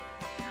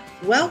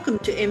Welcome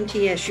to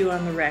MTSU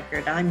on the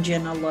Record. I'm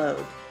Jenna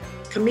Logue.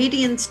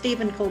 Comedian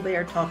Stephen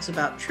Colbert talks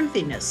about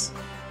truthiness.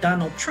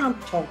 Donald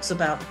Trump talks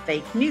about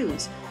fake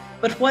news.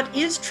 But what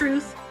is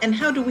truth, and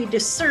how do we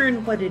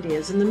discern what it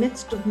is in the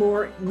midst of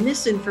more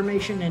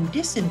misinformation and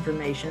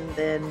disinformation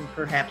than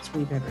perhaps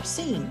we've ever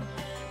seen?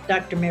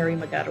 Dr. Mary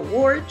Magada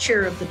Ward,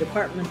 chair of the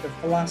Department of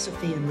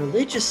Philosophy and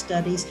Religious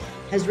Studies,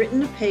 has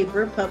written a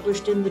paper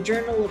published in the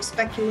Journal of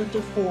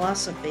Speculative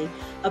Philosophy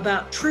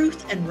about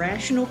truth and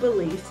rational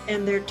belief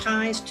and their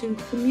ties to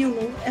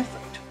communal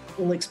effort.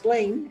 We'll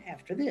explain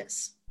after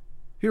this.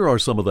 Here are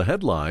some of the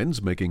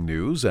headlines making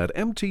news at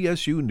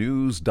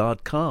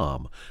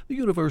mtsunews.com, the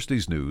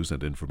university's news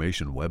and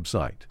information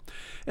website.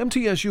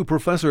 MTSU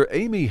professor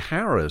Amy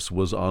Harris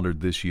was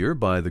honored this year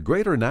by the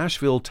Greater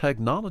Nashville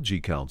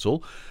Technology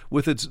Council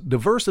with its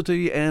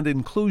Diversity and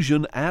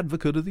Inclusion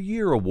Advocate of the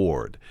Year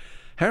award.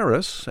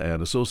 Harris,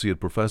 an associate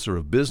professor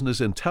of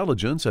business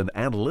intelligence and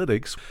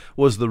analytics,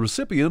 was the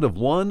recipient of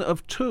one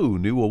of two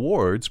new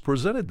awards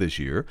presented this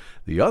year,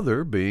 the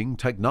other being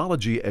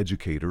Technology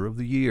Educator of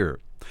the Year.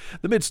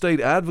 The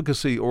Mid-State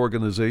Advocacy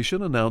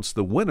Organization announced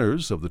the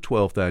winners of the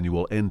 12th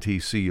Annual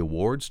NTC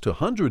Awards to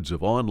hundreds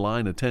of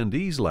online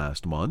attendees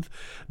last month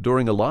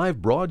during a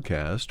live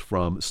broadcast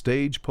from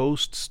Stage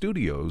Post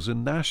Studios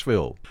in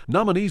Nashville.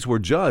 Nominees were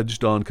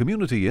judged on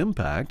community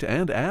impact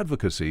and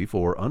advocacy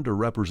for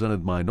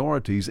underrepresented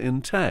minorities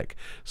in tech,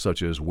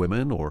 such as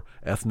women or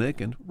ethnic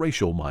and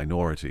racial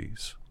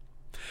minorities.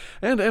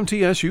 And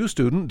MTSU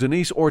student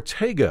Denise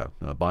Ortega,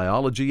 a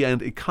biology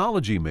and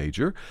ecology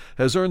major,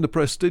 has earned the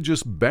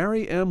prestigious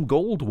Barry M.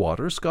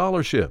 Goldwater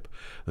Scholarship.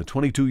 The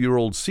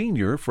 22-year-old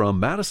senior from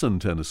Madison,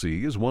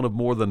 Tennessee, is one of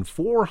more than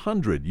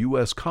 400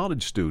 U.S.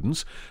 college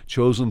students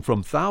chosen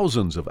from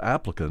thousands of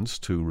applicants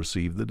to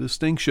receive the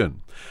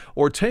distinction.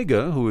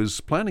 Ortega, who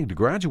is planning to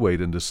graduate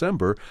in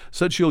December,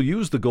 said she'll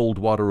use the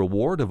Goldwater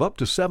Award of up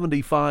to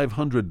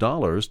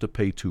 $7,500 to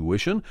pay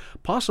tuition,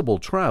 possible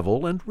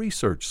travel, and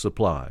research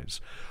supplies.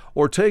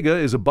 Ortega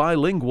is a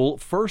bilingual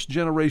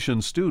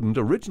first-generation student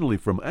originally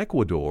from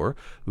Ecuador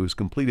who's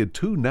completed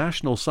 2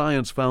 National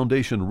Science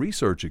Foundation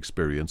research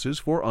experiences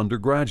for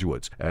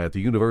undergraduates at the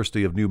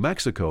University of New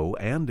Mexico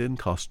and in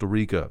Costa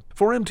Rica.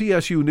 For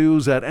MTSU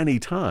News at any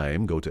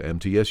time, go to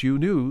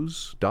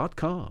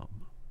mtsunews.com.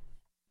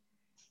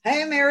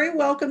 Hi, Mary.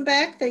 Welcome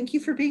back. Thank you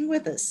for being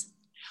with us.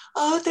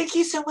 Oh, thank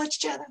you so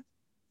much, Jenna.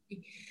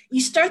 You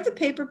start the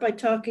paper by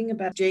talking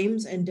about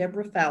James and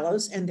Deborah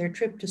Fallows and their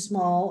trip to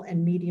small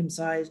and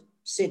medium-sized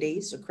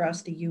cities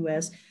across the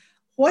U.S.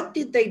 What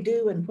did they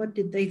do and what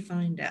did they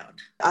find out?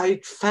 I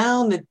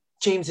found the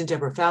James and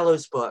Deborah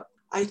Fallows book.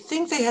 I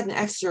think they had an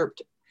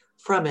excerpt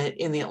from it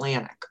in the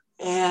Atlantic.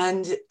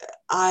 And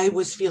I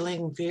was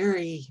feeling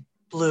very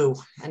blue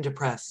and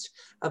depressed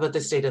about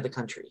the state of the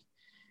country.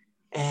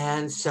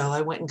 And so I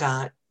went and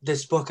got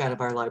this book out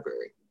of our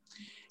library.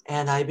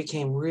 And I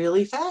became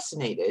really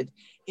fascinated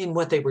in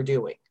what they were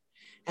doing.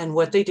 And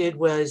what they did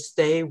was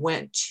they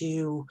went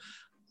to,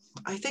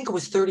 I think it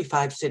was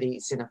 35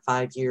 cities in a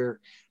 5-year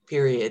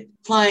period,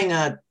 flying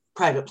a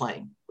private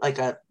plane, like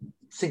a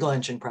single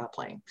engine prop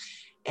plane.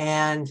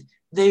 And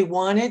they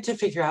wanted to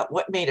figure out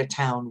what made a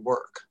town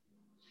work.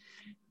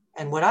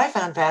 And what I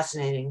found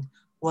fascinating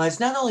was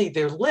not only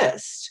their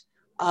list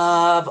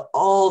of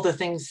all the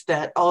things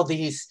that all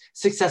these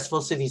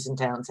successful cities and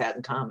towns had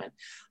in common,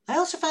 I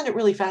also found it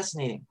really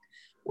fascinating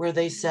where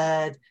they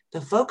said the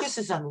focus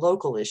is on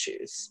local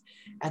issues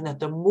and that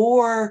the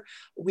more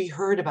we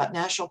heard about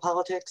national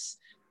politics,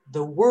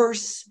 the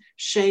worse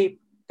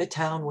shape the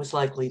town was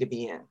likely to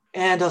be in.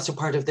 And also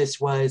part of this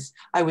was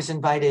I was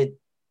invited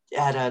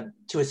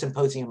to a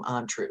symposium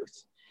on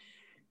truth.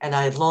 And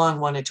I had long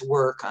wanted to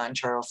work on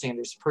Charles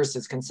Sanders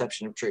Peirce's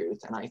conception of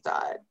truth. And I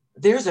thought,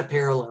 there's a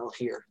parallel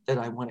here that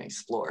I want to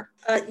explore.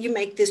 You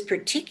make this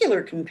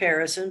particular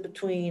comparison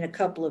between a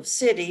couple of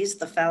cities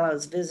the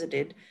Fallows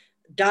visited,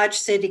 Dodge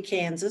City,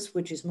 Kansas,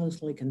 which is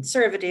mostly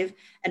conservative,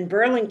 and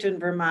Burlington,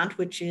 Vermont,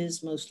 which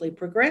is mostly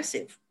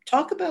progressive.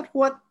 Talk about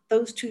what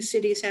those two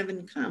cities have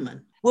in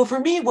common. Well, for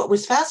me, what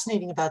was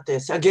fascinating about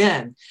this,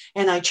 again,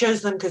 and I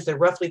chose them because they're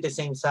roughly the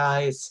same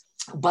size,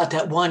 but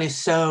that one is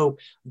so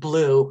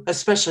blue,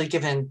 especially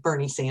given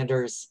Bernie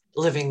Sanders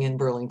living in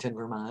Burlington,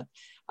 Vermont,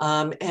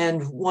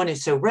 and one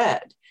is so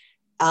red.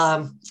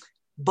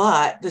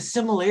 But the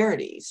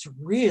similarities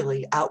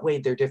really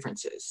outweighed their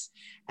differences.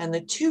 And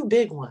the two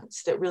big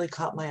ones that really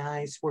caught my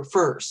eyes were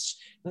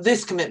first,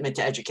 this commitment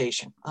to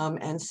education.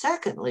 And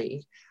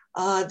secondly,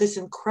 this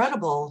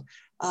incredible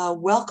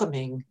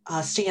welcoming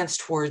stance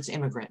towards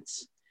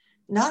immigrants,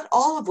 not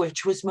all of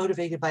which was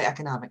motivated by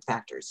economic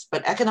factors,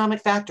 but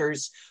economic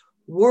factors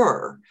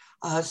were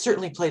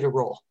certainly played a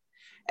role.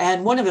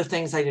 And one of the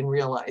things I didn't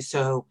realize,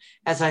 so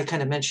as I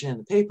kind of mentioned in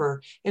the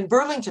paper, in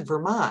Burlington,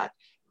 Vermont,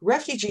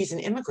 refugees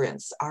and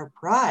immigrants are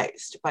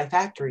prized by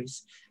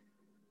factories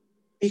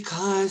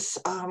because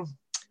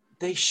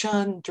they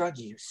shun drug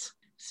use.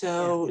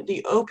 So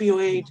the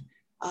opioid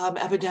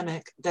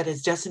epidemic that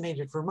has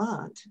decimated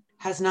Vermont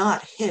has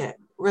not hit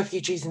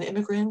refugees and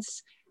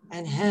immigrants,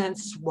 and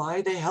hence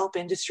why they help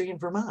industry in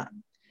Vermont.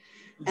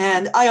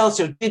 And I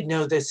also did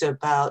know this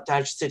about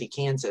Dodge City,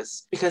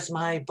 Kansas, because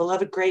my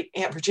beloved great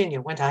Aunt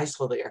Virginia went to high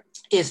school there,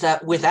 is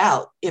that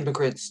without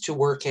immigrants to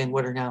work in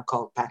what are now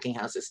called packing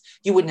houses,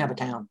 you wouldn't have a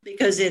town.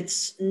 Because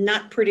it's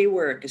not pretty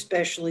work,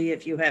 especially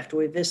if you have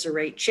to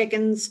eviscerate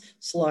chickens,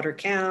 slaughter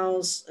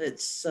cows.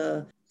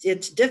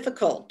 It's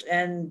difficult.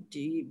 And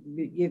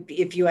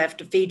if you have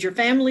to feed your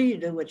family, you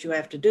do what you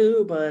have to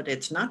do, but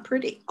it's not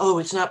pretty. Oh,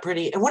 it's not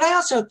pretty. And what I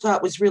also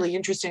thought was really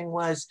interesting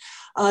was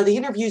the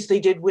interviews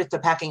they did with the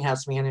packing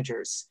house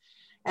managers.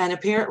 And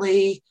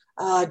apparently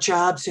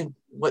jobs in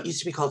what used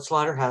to be called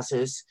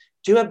slaughterhouses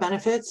do have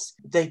benefits.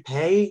 They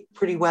pay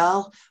pretty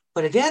well.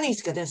 But again,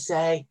 he's going to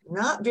say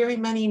not very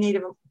many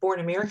native-born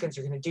Americans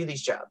are going to do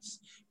these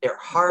jobs. They're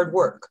hard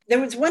work.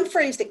 There was one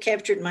phrase that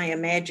captured my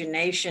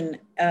imagination,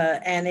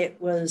 and it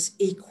was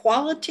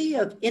equality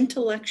of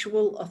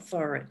intellectual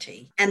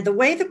authority. And the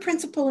way the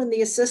principal and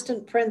the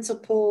assistant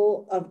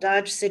principal of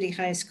Dodge City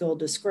High School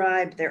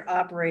described their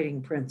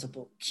operating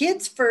principle: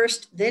 kids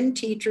first, then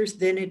teachers,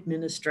 then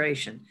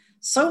administration.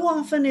 So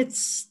often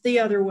it's the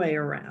other way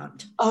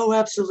around. Oh,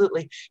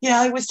 absolutely.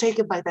 Yeah, I was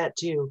taken by that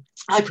too.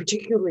 I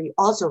particularly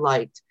also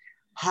liked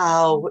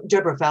how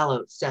Deborah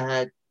Fallows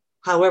said,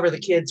 however, the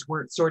kids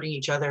weren't sorting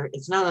each other.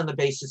 It's not on the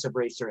basis of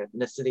race or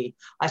ethnicity.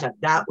 I thought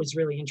that was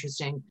really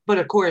interesting. But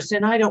of course,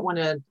 and I don't want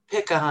to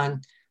pick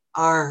on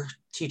our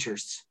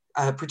teachers,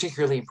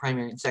 particularly in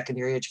primary and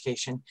secondary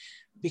education,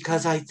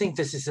 because I think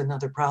this is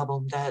another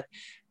problem, that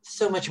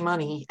so much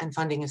money and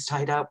funding is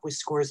tied up with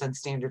scores on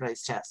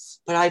standardized tests.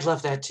 But I'd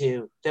love that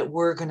too, that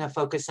we're going to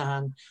focus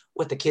on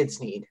what the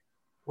kids need,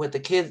 what the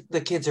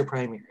kids are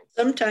primary.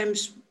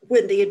 Sometimes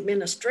when the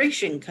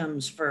administration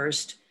comes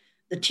first,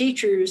 the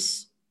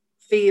teachers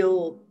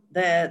feel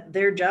that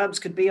their jobs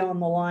could be on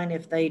the line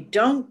if they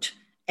don't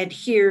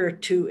adhere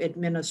to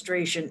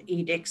administration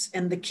edicts,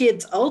 and the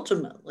kids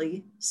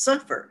ultimately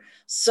suffer.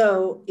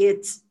 So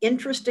it's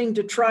interesting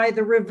to try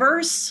the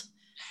reverse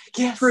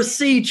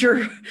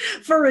procedure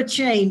for a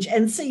change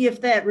and see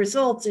if that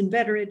results in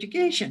better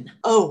education.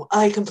 Oh,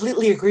 I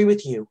completely agree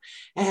with you.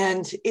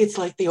 And it's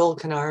like the old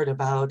canard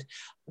about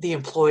the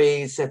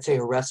employees at, say,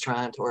 a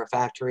restaurant or a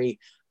factory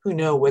who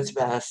know what's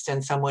best,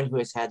 and someone who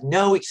has had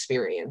no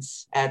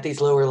experience at these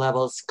lower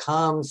levels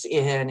comes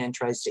in and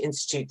tries to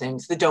institute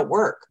things that don't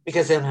work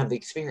because they don't have the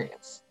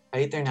experience,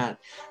 right? They're not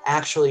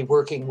actually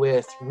working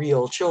with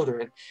real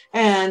children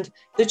and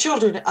the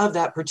children of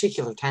that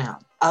particular town,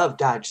 of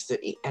Dodge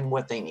City, and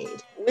what they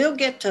need. We'll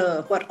get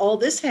to what all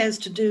this has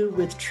to do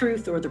with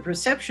truth or the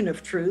perception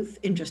of truth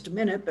in just a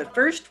minute, but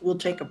first we'll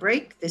take a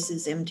break. This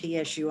is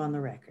MTSU on the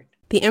Record.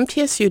 The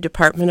MTSU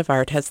Department of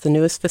Art has the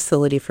newest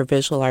facility for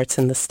visual arts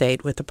in the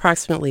state, with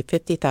approximately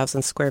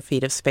 50,000 square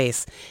feet of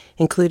space,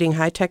 including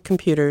high-tech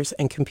computers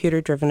and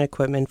computer-driven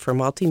equipment for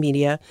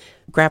multimedia,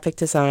 graphic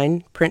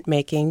design,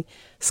 printmaking,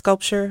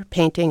 sculpture,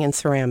 painting, and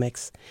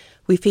ceramics.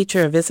 We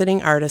feature a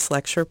visiting artist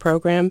lecture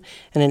program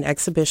and an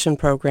exhibition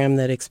program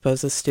that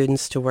exposes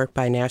students to work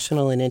by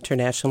national and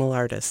international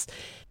artists.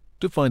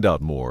 To find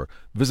out more,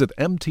 visit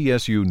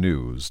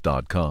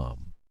mtsunews.com.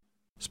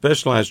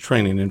 Specialized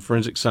training in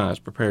forensic science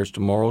prepares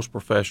tomorrow's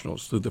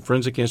professionals through the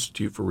Forensic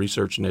Institute for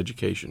Research and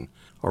Education,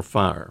 or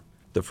FIRE.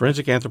 The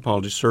Forensic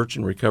Anthropology Search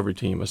and Recovery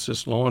Team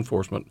assists law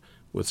enforcement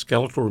with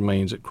skeletal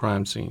remains at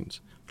crime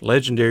scenes.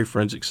 Legendary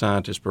forensic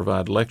scientists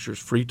provide lectures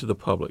free to the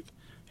public,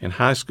 and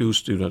high school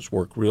students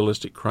work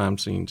realistic crime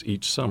scenes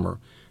each summer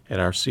at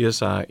our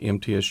CSI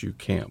MTSU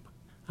camp.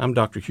 I'm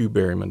Dr. Hugh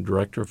Berryman,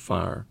 Director of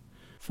FIRE.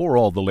 For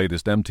all the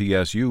latest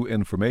MTSU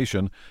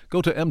information,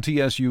 go to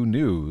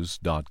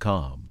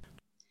mtsunews.com.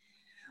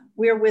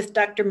 We're with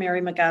Dr.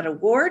 Mary Magada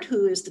Ward,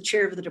 who is the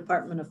chair of the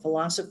Department of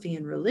Philosophy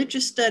and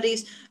Religious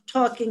Studies,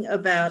 talking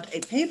about a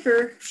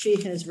paper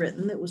she has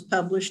written that was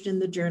published in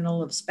the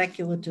Journal of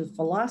Speculative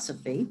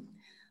Philosophy.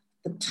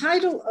 The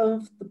title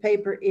of the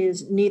paper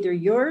is Neither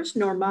Yours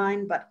Nor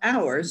Mine But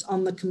Ours,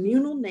 on the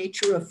Communal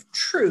Nature of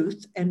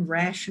Truth and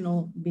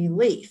Rational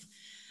Belief.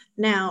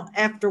 Now,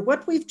 after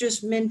what we've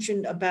just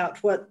mentioned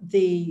about what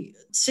the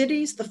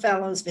cities the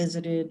fellows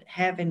visited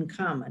have in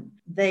common,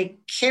 they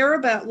care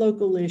about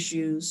local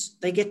issues.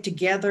 They get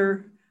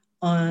together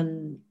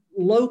on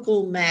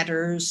local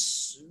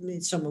matters,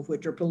 some of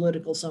which are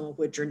political, some of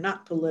which are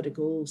not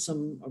political,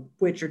 some of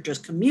which are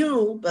just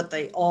communal, but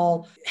they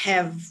all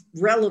have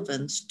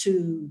relevance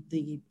to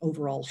the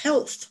overall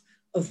health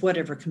of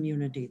whatever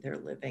community they're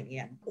living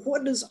in.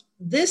 What does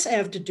this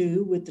have to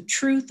do with the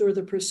truth or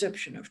the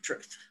perception of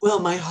truth? Well,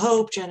 my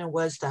hope, Jenna,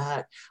 was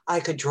that I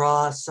could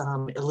draw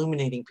some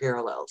illuminating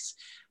parallels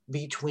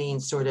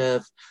between sort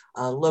of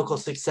local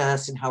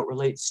success and how it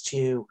relates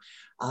to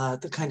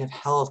the kind of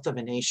health of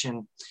a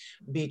nation,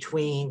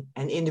 between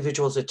an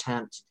individual's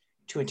attempt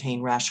to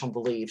attain rational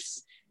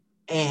beliefs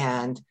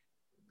and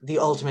the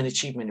ultimate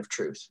achievement of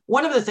truth.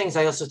 One of the things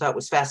I also thought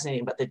was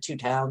fascinating about the two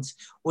towns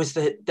was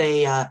that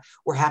they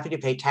were happy to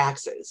pay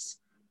taxes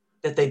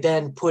that they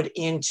then put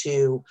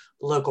into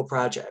local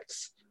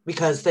projects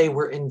because they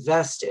were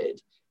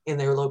invested in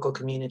their local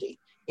community.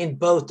 in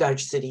both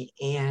Dodge City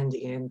and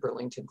in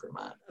Burlington,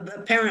 Vermont.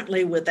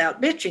 Apparently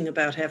without bitching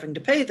about having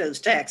to pay those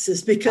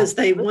taxes because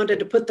they wanted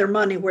to put their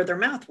money where their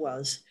mouth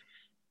was.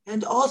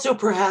 And also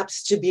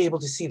perhaps to be able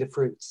to see the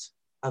fruits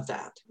of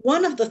that.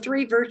 One of the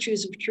three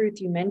virtues of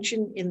truth you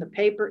mentioned in the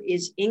paper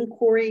is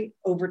inquiry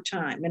over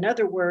time. In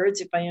other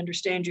words, if I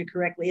understand you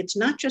correctly, it's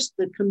not just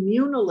the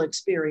communal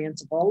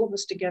experience of all of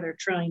us together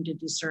trying to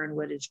discern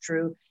what is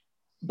true,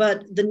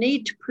 but the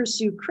need to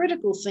pursue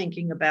critical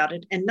thinking about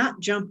it and not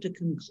jump to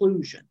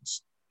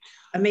conclusions.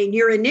 I mean,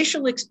 your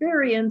initial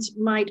experience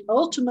might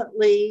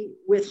ultimately,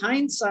 with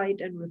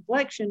hindsight and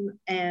reflection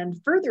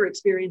and further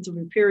experience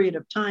over a period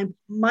of time,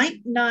 might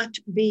not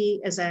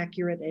be as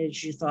accurate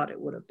as you thought it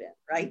would have been,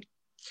 right?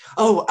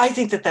 Oh, I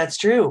think that that's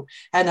true.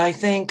 And I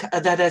think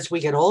that as we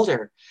get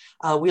older,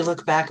 we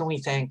look back and we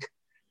think,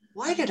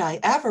 why did I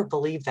ever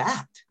believe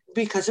that?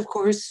 Because, of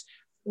course,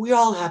 we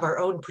all have our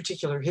own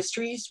particular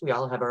histories. We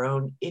all have our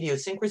own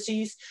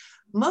idiosyncrasies,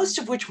 most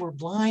of which we're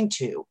blind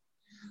to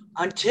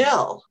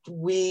until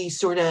we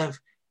sort of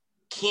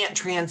can't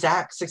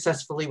transact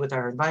successfully with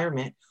our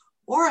environment,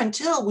 or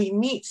until we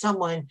meet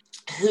someone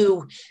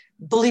who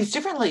believes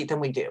differently than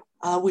we do,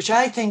 which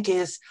I think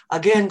is,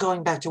 again,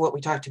 going back to what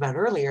we talked about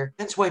earlier,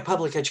 that's why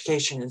public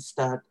education is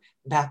the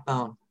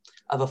backbone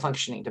of a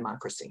functioning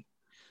democracy.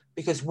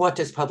 Because what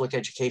does public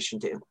education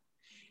do?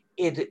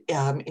 It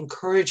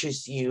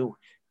encourages you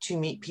to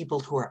meet people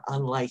who are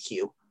unlike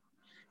you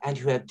and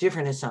who have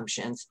different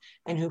assumptions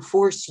and who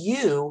force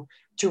you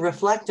to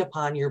reflect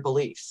upon your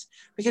beliefs.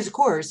 Because, of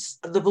course,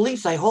 the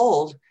beliefs I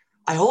hold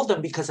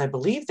them because I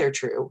believe they're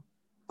true,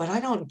 but I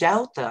don't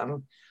doubt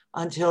them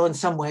until in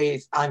some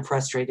ways I'm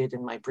frustrated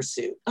in my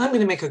pursuit. I'm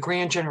going to make a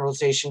grand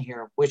generalization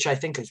here, which I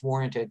think is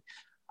warranted.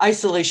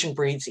 Isolation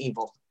breeds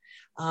evil.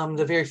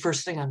 The very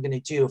first thing I'm going to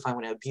do if I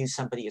want to abuse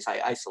somebody is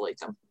I isolate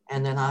them.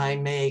 And then I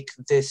make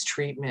this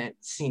treatment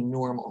seem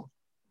normal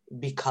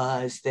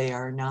because they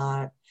are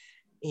not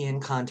in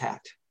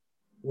contact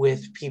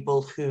with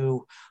people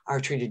who are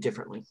treated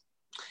differently.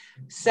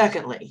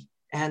 Secondly,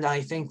 and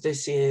I think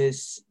this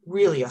is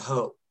really a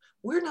hope,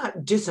 we're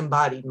not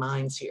disembodied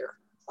minds here.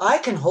 I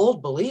can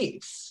hold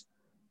beliefs,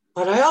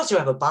 but I also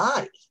have a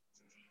body.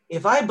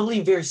 If I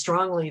believe very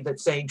strongly that,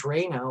 say,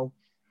 Drano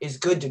is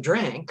good to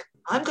drink,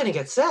 I'm going to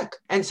get sick.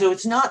 And so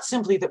it's not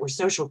simply that we're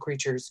social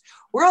creatures,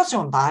 we're also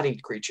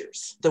embodied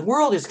creatures. The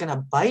world is going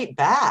to bite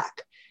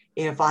back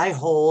if I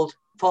hold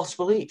false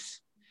beliefs.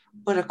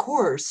 But of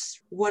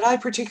course, what I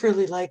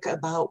particularly like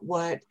about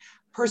what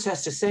Peirce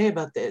has to say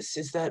about this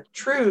is that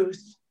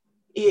truth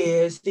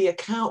is the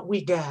account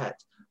we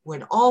get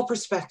when all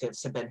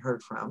perspectives have been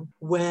heard from,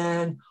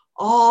 when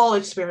all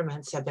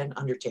experiments have been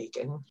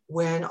undertaken,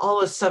 when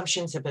all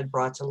assumptions have been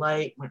brought to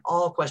light, when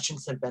all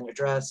questions have been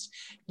addressed.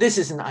 This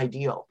isn't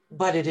ideal,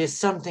 but it is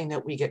something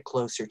that we get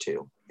closer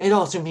to. It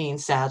also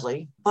means,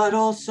 sadly, but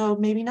also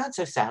maybe not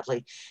so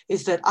sadly,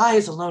 is that I,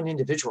 as a lone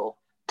individual,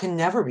 can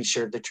never be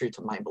sure of the truth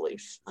of my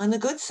beliefs. On the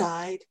good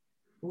side,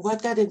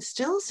 what that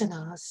instills in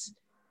us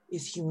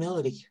is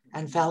humility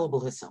and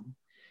fallibilism.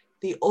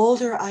 The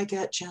older I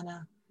get,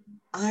 Jenna,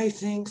 I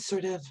think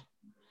sort of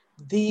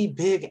the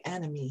big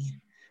enemy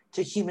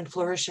to human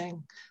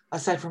flourishing,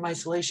 aside from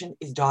isolation,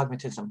 is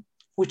dogmatism,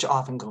 which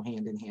often go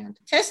hand in hand.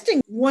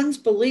 Testing one's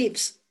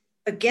beliefs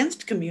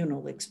against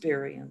communal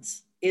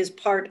experience is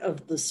part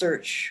of the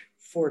search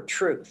for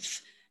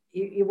truth.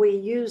 We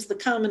use the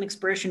common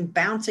expression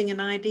bouncing an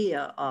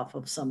idea off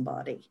of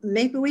somebody.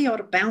 Maybe we ought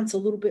to bounce a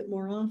little bit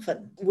more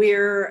often.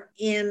 We're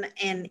in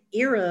an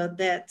era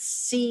that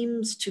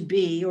seems to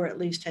be, or at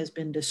least has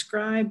been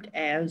described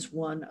as,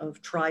 one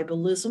of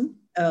tribalism,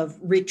 of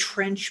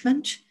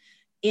retrenchment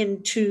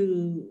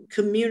into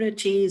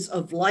communities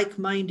of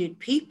like-minded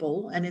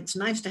people. And it's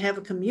nice to have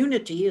a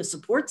community, a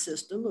support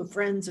system of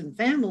friends and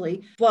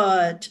family,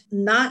 but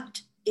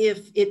not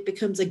if it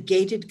becomes a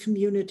gated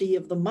community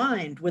of the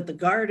mind with the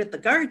guard at the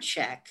guard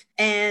shack.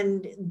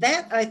 And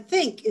that, I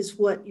think, is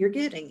what you're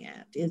getting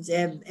at.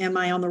 Am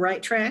I on the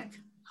right track?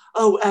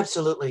 Oh,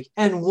 absolutely.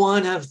 And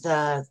one of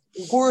the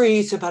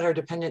worries about our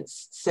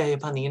dependence, say,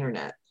 upon the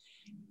internet,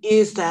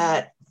 is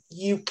that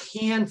you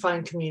can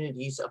find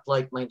communities of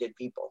like-minded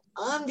people.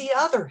 On the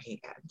other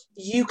hand,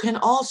 you can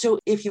also,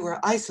 if you are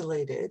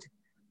isolated,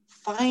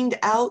 find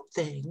out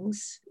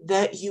things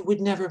that you would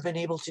never have been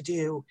able to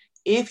do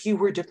if you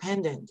were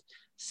dependent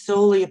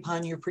solely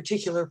upon your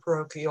particular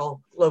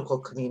parochial local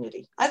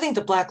community. I think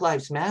the Black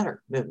Lives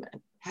Matter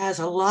movement has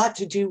a lot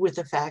to do with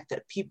the fact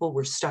that people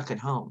were stuck at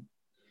home.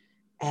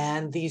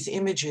 And these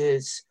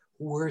images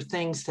were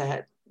things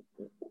that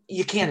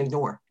you can't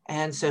ignore.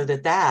 And so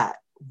that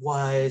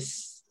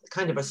was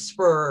kind of a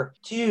spur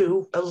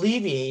to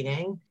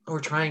alleviating,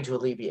 or trying to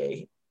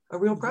alleviate, a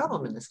real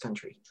problem in this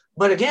country.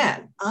 But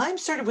again, I'm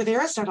sort of with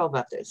Aristotle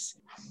about this.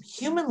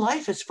 Human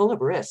life is full of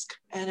risk.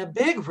 And a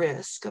big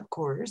risk, of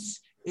course,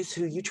 is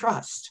who you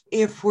trust.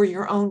 If for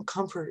your own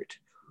comfort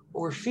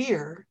or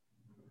fear,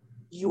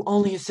 you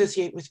only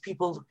associate with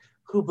people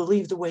who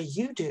believe the way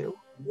you do,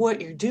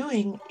 what you're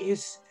doing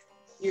is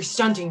you're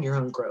stunting your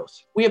own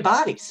growth. We have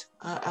bodies.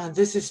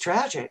 This is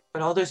tragic.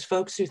 But all those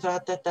folks who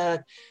thought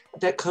that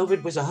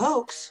COVID was a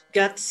hoax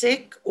got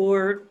sick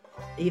or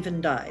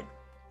even died.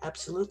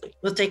 Absolutely.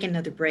 We'll take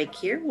another break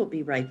here. We'll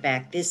be right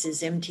back. This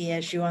is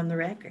MTSU on the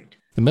Record.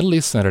 The Middle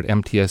East Center at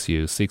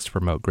MTSU seeks to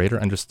promote greater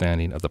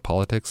understanding of the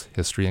politics,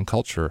 history, and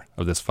culture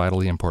of this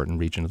vitally important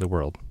region of the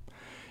world.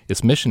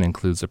 Its mission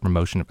includes the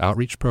promotion of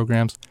outreach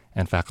programs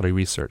and faculty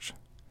research.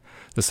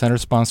 The center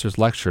sponsors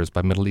lectures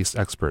by Middle East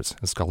experts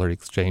and scholarly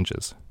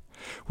exchanges.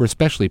 We're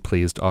especially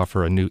pleased to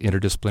offer a new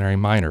interdisciplinary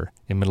minor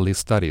in Middle East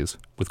Studies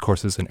with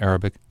courses in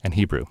Arabic and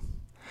Hebrew.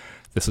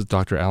 This is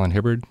Dr. Alan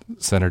Hibbard,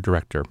 Center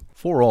Director.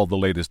 For all the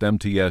latest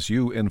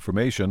MTSU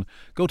information,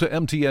 go to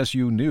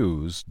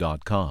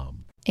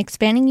mtsunews.com.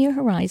 Expanding Your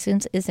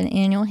Horizons is an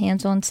annual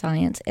hands-on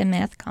science and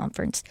math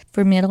conference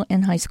for middle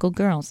and high school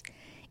girls.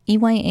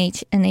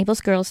 EYH enables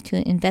girls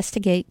to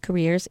investigate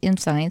careers in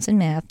science and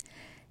math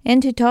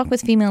and to talk with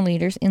female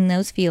leaders in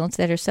those fields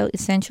that are so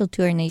essential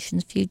to our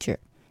nation's future.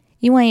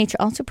 EYH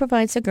also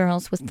provides the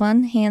girls with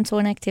fun,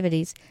 hands-on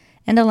activities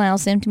and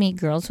allows them to meet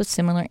girls with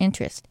similar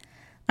interests.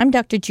 I'm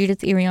Dr.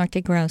 Judith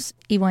Iriarte Gross,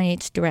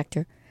 EYH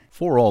Director.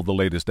 For all the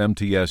latest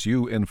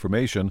MTSU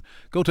information,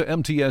 go to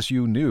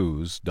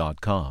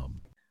mtsunews.com.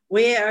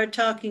 We are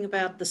talking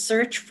about the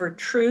search for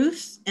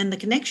truth and the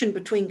connection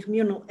between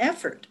communal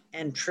effort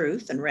and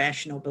truth and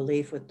rational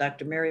belief with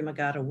Dr. Mary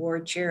Magada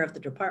Ward, Chair of the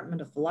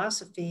Department of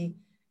Philosophy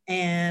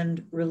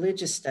and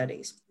Religious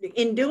Studies.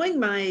 In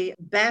doing my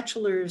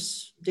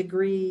bachelor's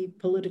degree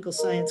political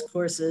science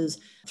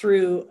courses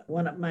through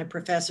one of my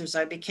professors,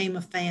 I became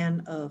a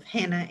fan of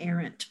Hannah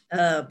Arendt,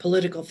 a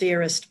political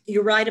theorist.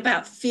 You write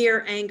about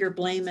fear, anger,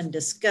 blame, and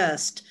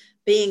disgust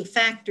being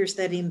factors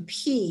that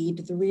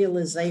impede the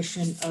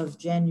realization of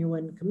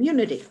genuine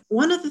community.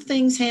 One of the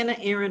things Hannah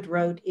Arendt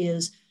wrote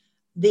is,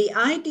 the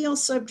ideal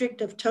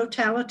subject of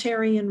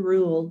totalitarian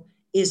rule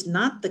is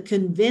not the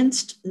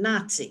convinced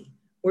Nazi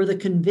or the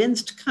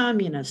convinced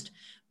communist,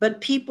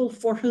 but people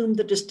for whom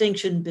the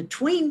distinction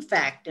between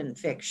fact and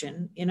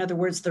fiction, in other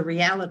words, the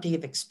reality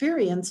of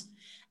experience,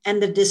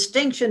 and the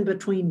distinction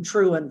between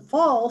true and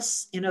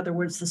false, in other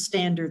words, the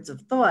standards of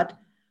thought,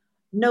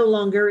 no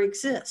longer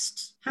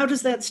exists. How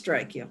does that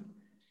strike you?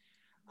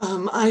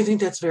 I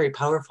think that's very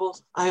powerful.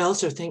 I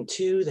also think,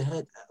 too,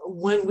 that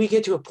when we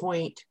get to a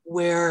point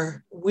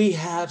where we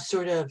have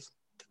sort of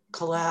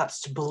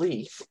collapsed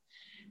belief,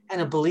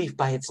 and a belief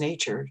by its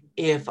nature,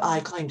 if I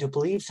claim to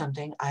believe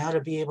something, I ought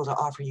to be able to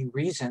offer you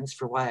reasons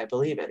for why I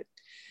believe it.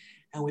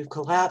 And we've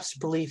collapsed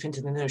belief into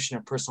the notion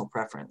of personal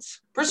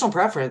preference. Personal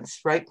preference,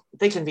 right?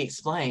 They can be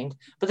explained,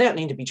 but they don't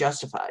need to be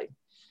justified.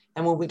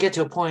 And when we get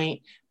to a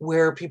point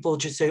where people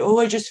just say, oh,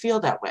 I just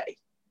feel that way,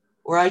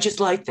 or I just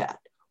like that,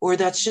 or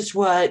that's just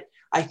what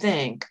I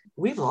think,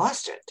 we've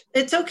lost it.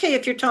 It's okay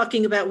if you're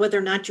talking about whether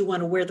or not you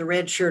want to wear the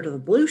red shirt or the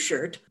blue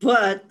shirt,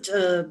 but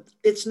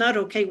it's not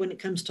okay when it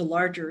comes to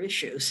larger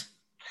issues.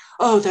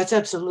 Oh, that's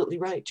absolutely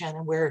right,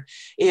 Jenna, where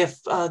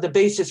if the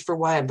basis for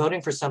why I'm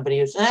voting for somebody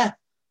is,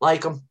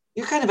 like them,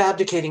 you're kind of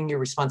abdicating your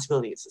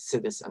responsibility as a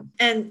citizen.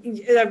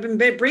 And I've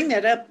been bringing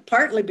that up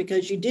partly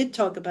because you did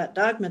talk about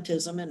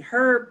dogmatism, and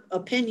her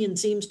opinion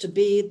seems to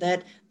be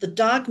that the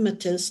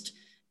dogmatist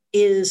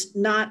is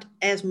not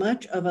as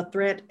much of a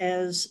threat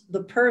as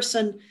the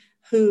person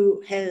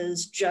who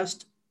has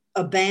just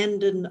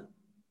abandoned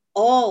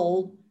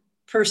all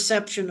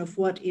perception of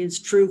what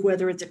is true,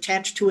 whether it's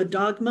attached to a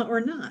dogma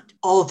or not.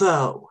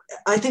 Although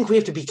I think we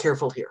have to be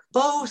careful here.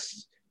 Both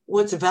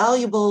what's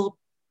valuable,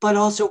 but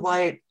also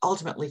why it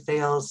ultimately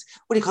fails,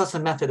 what he calls the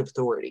method of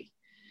authority.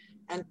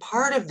 And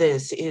part of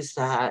this is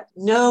that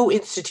no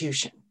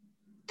institution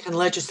can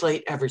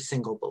legislate every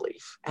single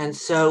belief. And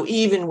so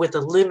even with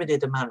a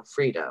limited amount of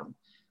freedom,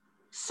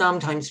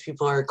 sometimes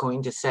people are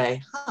going to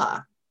say,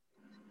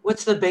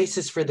 what's the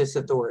basis for this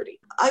authority?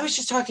 I was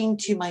just talking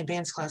to my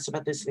advanced class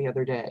about this the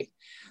other day,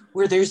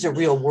 where there's a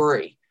real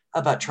worry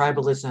about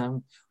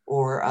tribalism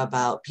or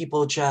about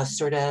people just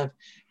sort of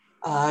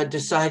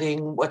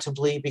deciding what to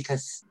believe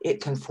because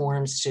it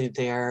conforms to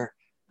their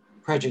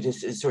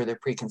prejudices or their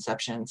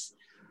preconceptions.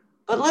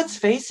 But let's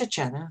face it,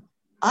 Jenna,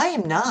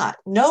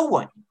 no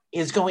one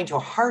is going to a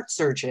heart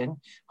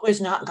surgeon who has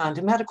not gone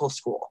to medical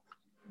school.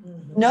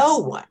 Mm-hmm. No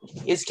one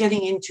is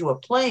getting into a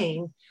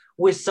plane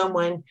with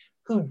someone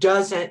who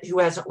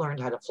hasn't learned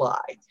how to fly.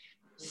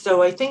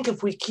 So I think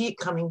if we keep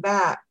coming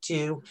back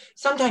to,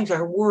 sometimes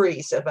our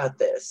worries about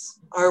this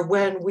are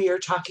when we are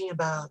talking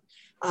about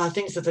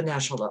things at the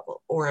national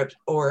level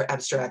or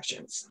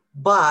abstractions.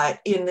 But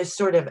in this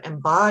sort of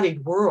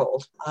embodied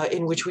world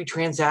in which we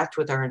transact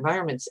with our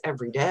environments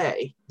every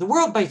day, the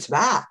world bites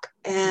back.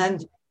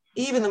 And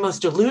even the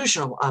most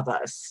delusional of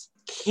us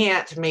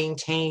can't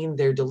maintain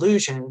their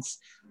delusions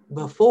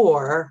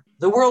before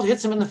the world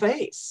hits them in the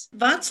face.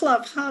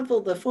 Václav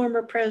Havel, the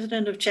former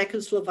president of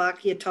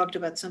Czechoslovakia, talked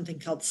about something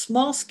called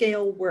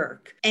small-scale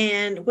work.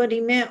 And what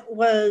he meant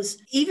was,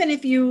 even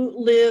if you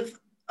live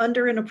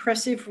under an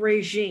oppressive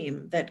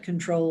regime that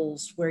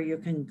controls where you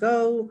can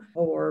go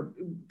or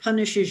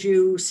punishes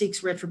you,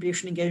 seeks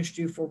retribution against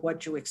you for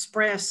what you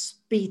express,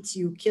 beats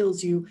you,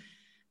 kills you,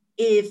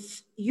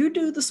 if you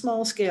do the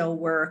small scale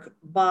work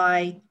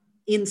by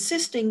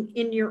insisting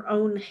in your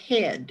own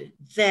head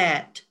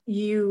that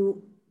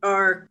you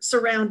are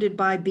surrounded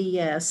by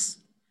BS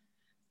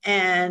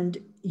and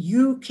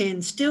you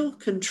can still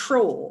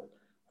control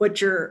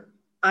what your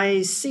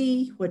eyes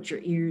see, what your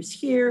ears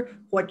hear,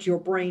 what your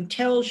brain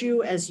tells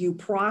you as you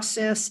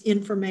process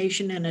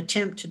information and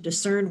attempt to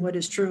discern what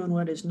is true and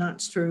what is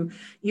not true,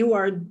 you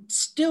are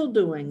still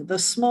doing the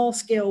small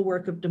scale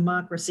work of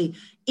democracy,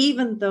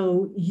 even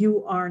though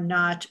you are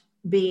not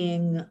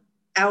being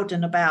out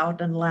and about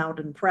and loud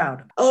and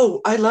proud.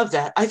 Oh, I love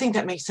that. I think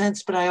that makes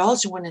sense. But I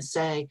also want to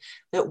say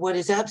that what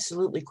is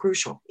absolutely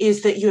crucial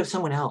is that you have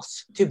someone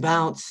else to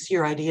bounce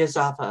your ideas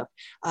off of,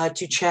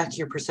 to check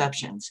your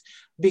perceptions,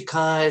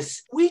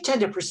 because we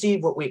tend to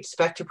perceive what we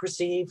expect to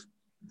perceive.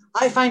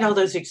 I find all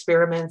those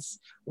experiments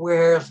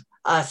where,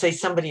 say,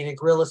 somebody in a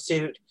gorilla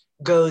suit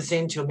goes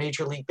into a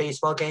Major League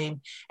Baseball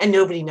game and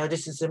nobody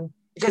notices them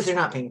because they're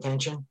not paying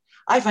attention.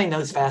 I find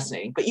those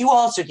fascinating, but you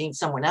also need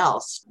someone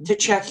else to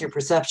check your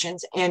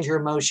perceptions and your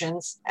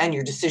emotions and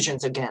your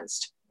decisions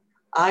against.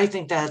 I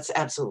think that's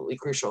absolutely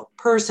crucial.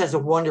 Peirce has a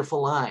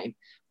wonderful line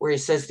where he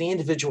says the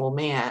individual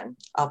man,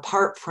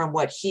 apart from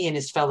what he and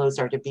his fellows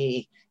are to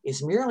be,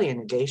 is merely a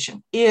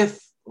negation. If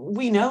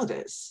we know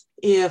this,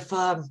 if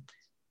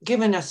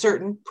given a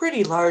certain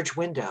pretty large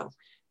window,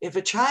 if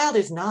a child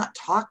is not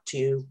talked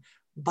to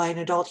by an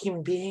adult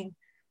human being,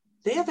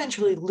 they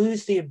eventually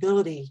lose the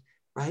ability,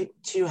 right,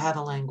 to have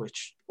a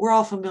language. We're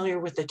all familiar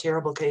with the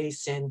terrible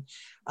case in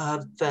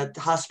the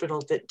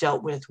hospital that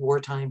dealt with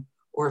wartime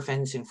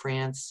orphans in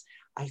France,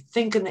 I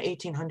think in the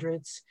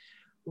 1800s,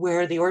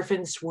 where the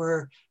orphans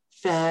were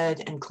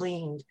fed and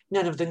cleaned.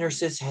 None of the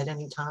nurses had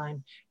any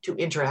time to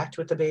interact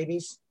with the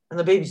babies, and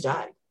the babies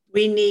died.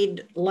 We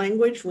need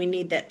language. We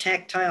need that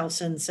tactile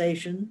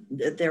sensation.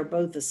 They're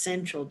both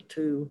essential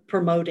to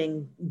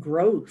promoting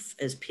growth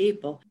as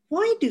people.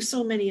 Why do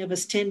so many of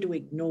us tend to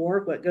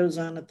ignore what goes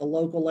on at the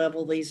local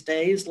level these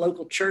days?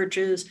 Local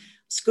churches,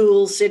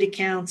 schools, city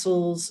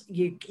councils.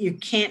 You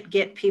can't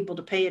get people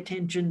to pay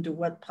attention to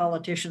what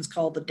politicians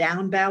call the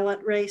down ballot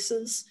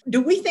races.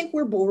 Do we think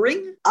we're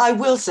boring? I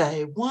will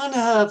say one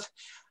of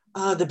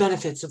the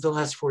benefits of the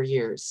last 4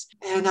 years.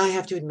 And I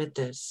have to admit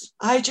this.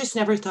 I just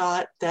never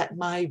thought that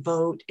my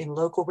vote in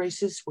local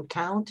races would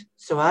count.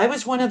 So I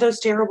was one of those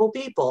terrible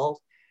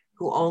people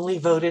who only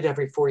voted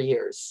every 4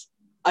 years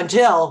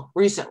until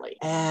recently.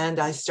 And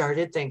I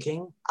started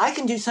thinking, I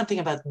can do something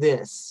about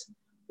this.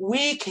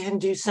 We can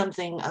do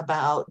something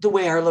about the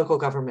way our local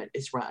government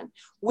is run.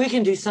 We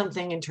can do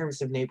something in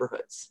terms of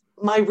neighborhoods.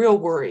 My real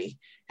worry,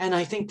 and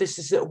I think this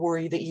is a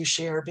worry that you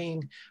share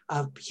being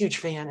a huge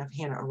fan of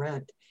Hannah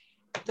Arendt,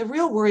 the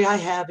real worry I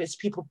have is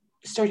people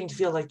starting to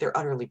feel like they're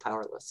utterly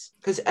powerless,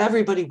 because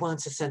everybody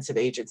wants a sense of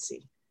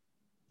agency.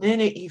 The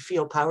minute you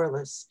feel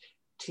powerless,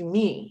 to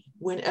me,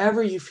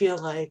 whenever you feel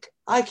like,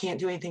 I can't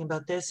do anything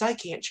about this, I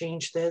can't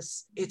change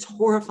this, it's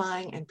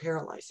horrifying and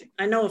paralyzing.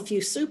 I know a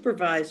few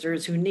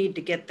supervisors who need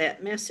to get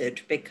that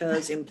message,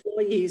 because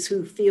employees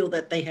who feel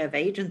that they have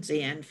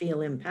agency and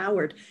feel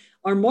empowered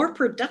are more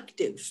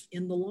productive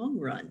in the long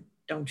run,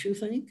 don't you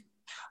think?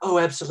 Oh,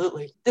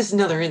 absolutely. This is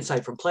another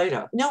insight from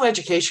Plato. No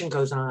education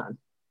goes on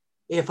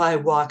if I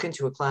walk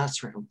into a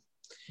classroom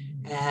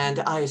and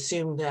I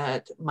assume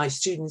that my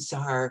students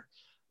are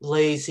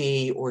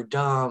lazy or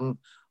dumb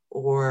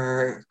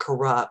or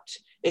corrupt.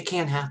 It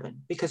can't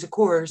happen because, of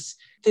course,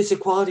 this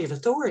equality of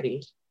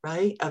authority,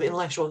 right, of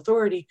intellectual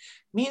authority,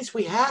 means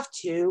we have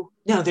to,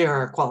 now there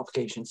are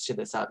qualifications to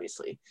this,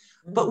 obviously,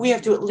 but we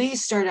have to at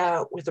least start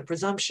out with the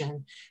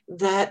presumption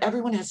that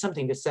everyone has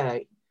something to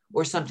say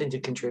or something to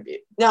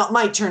contribute. Now, it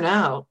might turn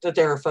out that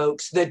there are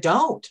folks that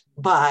don't,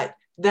 but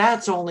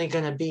that's only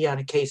going to be on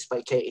a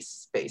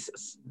case-by-case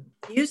basis.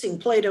 Using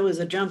Plato as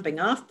a jumping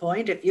off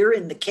point, if you're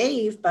in the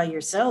cave by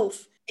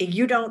yourself,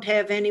 you don't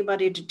have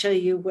anybody to tell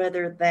you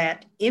whether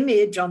that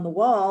image on the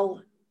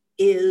wall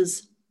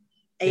is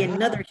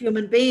another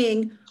human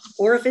being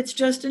or if it's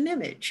just an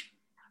image.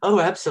 Oh,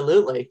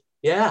 absolutely.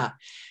 Yeah.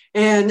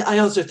 And I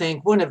also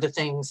think one of the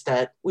things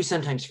that we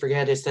sometimes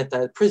forget is that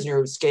the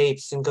prisoner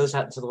escapes and goes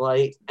out into the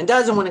light and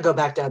doesn't want to go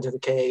back down to the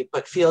cave,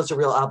 but feels a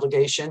real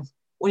obligation.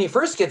 When he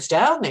first gets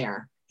down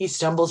there, he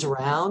stumbles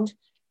around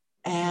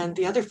and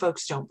the other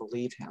folks don't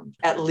believe him,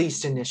 at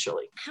least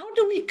initially. How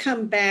do we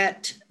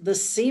combat the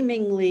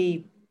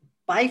seemingly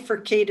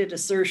bifurcated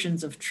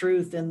assertions of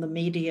truth in the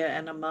media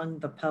and among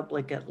the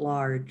public at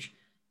large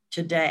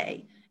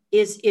today?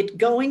 Is it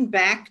going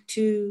back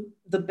to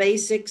the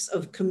basics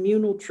of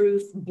communal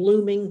truth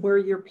blooming where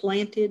you're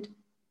planted,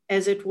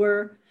 as it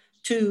were,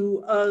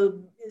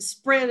 to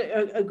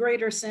spread a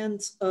greater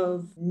sense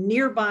of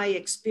nearby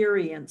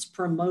experience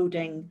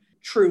promoting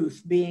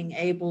truth, being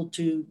able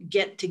to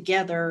get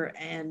together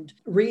and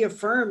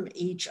reaffirm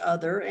each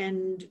other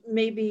and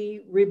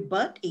maybe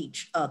rebut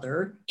each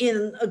other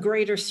in a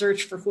greater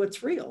search for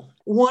what's real.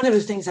 One of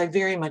the things I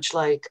very much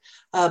like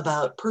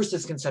about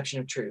Peirce's conception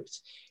of truth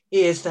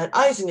is that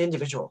I, as an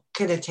individual,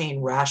 can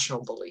attain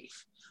rational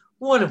belief.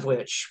 One of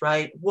which,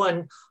 right,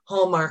 one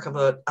hallmark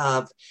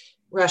of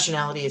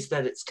rationality is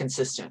that it's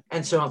consistent.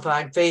 And so if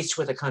I'm faced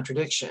with a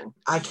contradiction,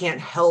 I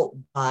can't help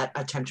but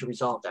attempt to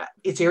resolve that.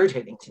 It's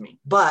irritating to me.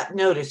 But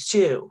notice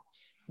too,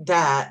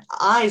 that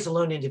I, as a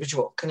lone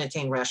individual, can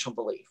attain rational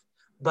belief.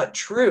 But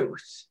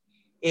truth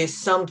is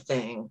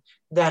something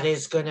that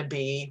is going to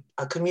be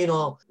a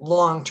communal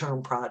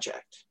long-term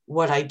project.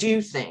 What I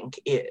do think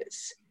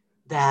is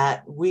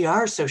that we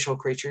are social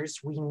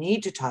creatures. We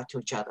need to talk to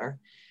each other.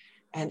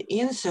 And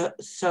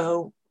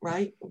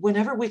right,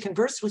 whenever we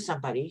converse with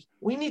somebody,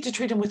 we need to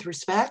treat them with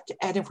respect.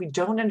 And if we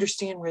don't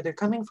understand where they're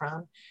coming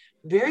from,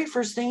 very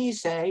first thing you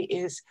say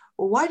is,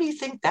 well, why do you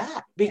think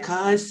that?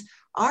 Because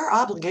our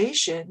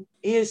obligation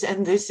is,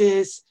 and this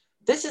is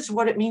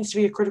what it means to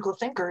be a critical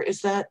thinker,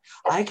 is that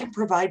I can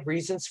provide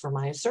reasons for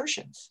my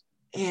assertions.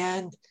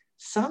 And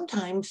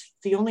sometimes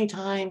the only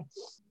time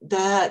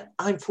that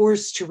I'm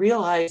forced to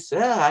realize,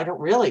 I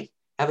don't really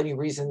have any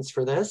reasons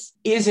for this,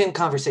 is in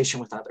conversation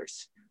with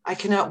others. I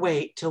cannot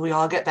wait till we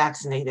all get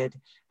vaccinated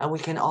and we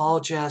can all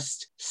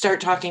just start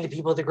talking to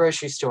people at the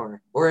grocery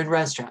store or in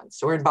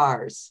restaurants or in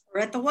bars. Or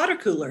at the water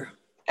cooler.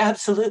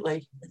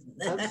 Absolutely.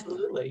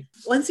 Absolutely.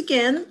 Once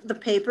again, the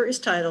paper is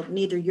titled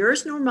Neither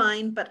Yours Nor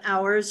Mine, But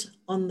Ours,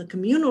 on the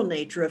Communal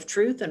Nature of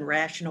Truth and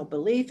Rational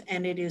Belief,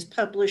 and it is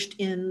published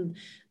in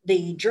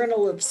the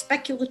Journal of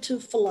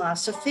Speculative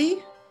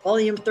Philosophy,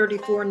 Volume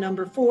 34,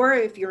 Number 4,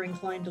 if you're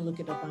inclined to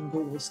look it up on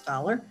Google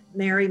Scholar.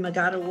 Mary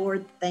Magada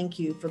Ward, thank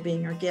you for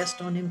being our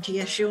guest on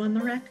MTSU on the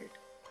Record.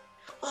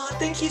 Oh,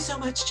 thank you so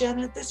much,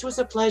 Jenna. This was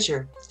a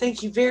pleasure.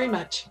 Thank you very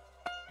much.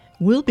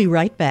 We'll be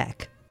right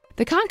back.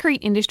 The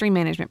Concrete Industry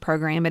Management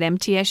Program at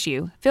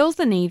MTSU fills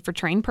the need for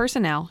trained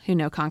personnel who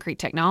know concrete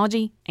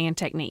technology and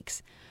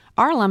techniques.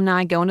 Our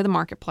alumni go into the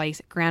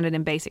marketplace grounded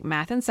in basic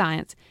math and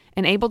science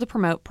and able to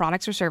promote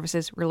products or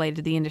services related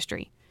to the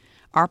industry.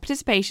 Our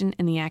participation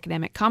in the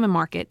academic common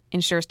market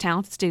ensures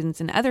talented students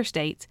in other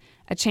states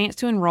a chance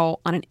to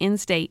enroll on an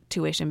in-state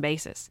tuition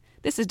basis.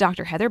 This is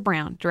Dr. Heather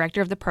Brown, Director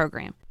of the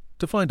program.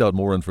 To find out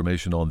more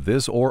information on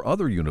this or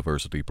other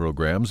university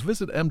programs,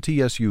 visit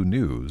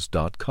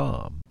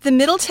mtsunews.com. The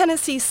Middle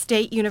Tennessee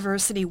State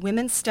University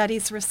Women's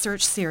Studies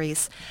Research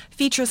Series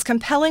features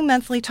compelling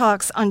monthly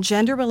talks on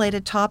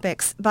gender-related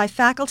topics by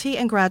faculty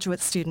and graduate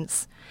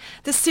students.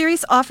 The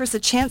series offers a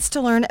chance to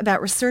learn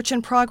about research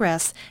in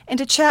progress and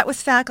to chat with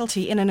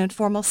faculty in an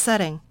informal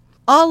setting.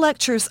 All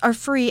lectures are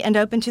free and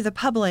open to the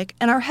public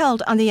and are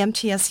held on the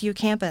MTSU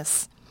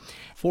campus.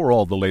 For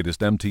all the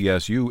latest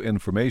MTSU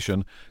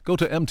information, go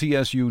to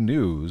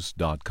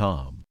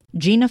mtsunews.com.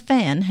 Gina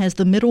Fan has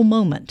the middle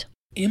moment.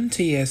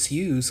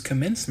 MTSU's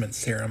commencement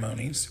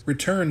ceremonies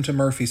returned to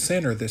Murphy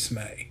Center this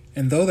May,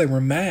 and though they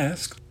were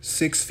masked,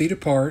 6 feet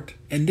apart,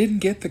 and didn't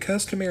get the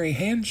customary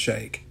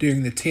handshake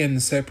during the 10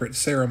 separate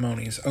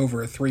ceremonies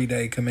over a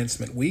 3-day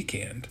commencement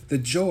weekend, the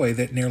joy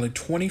that nearly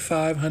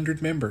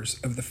 2,500 members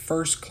of the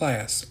first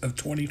class of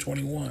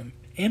 2021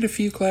 and a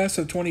few class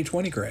of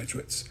 2020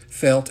 graduates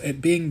felt at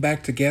being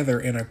back together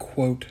in a,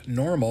 quote,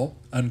 normal,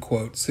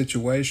 unquote,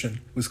 situation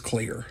was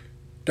clear.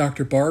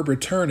 Dr. Barbara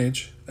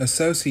Turnage,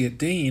 Associate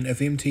Dean of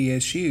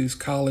MTSU's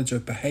College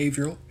of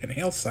Behavioral and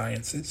Health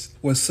Sciences,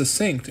 was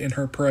succinct in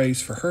her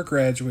praise for her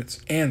graduates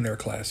and their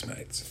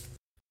classmates.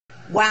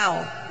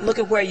 Wow, look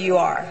at where you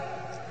are.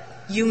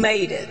 You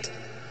made it.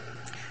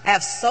 I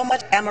have so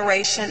much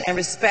admiration and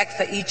respect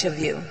for each of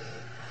you.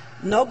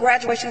 No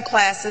graduation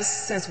classes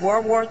since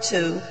World War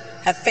II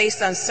have faced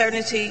the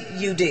uncertainty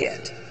you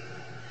did.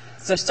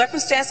 The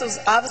circumstance was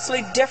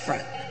obviously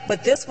different,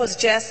 but this was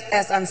just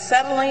as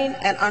unsettling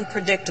and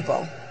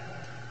unpredictable.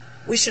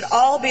 We should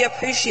all be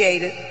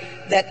appreciated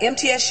that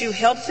MTSU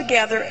held it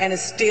together and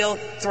is still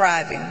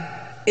thriving.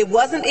 It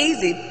wasn't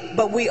easy,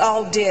 but we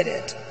all did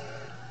it.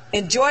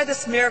 Enjoy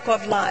this miracle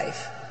of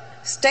life.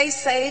 Stay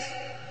safe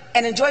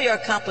and enjoy your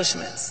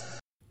accomplishments.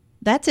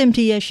 That's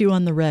MTSU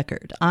on the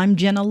Record. I'm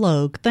Jenna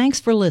Logue. Thanks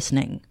for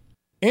listening.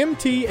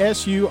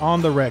 MTSU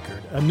on the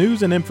Record, a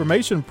news and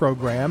information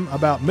program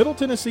about Middle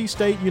Tennessee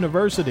State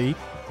University,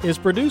 is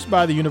produced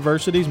by the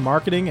university's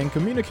Marketing and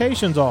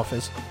Communications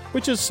Office,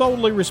 which is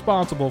solely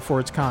responsible for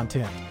its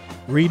content.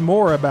 Read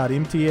more about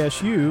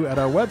MTSU at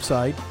our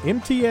website,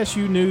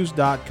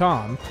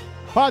 mtsunews.com.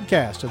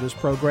 Podcasts of this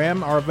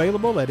program are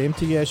available at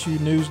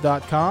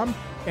mtsunews.com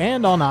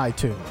and on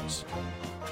iTunes.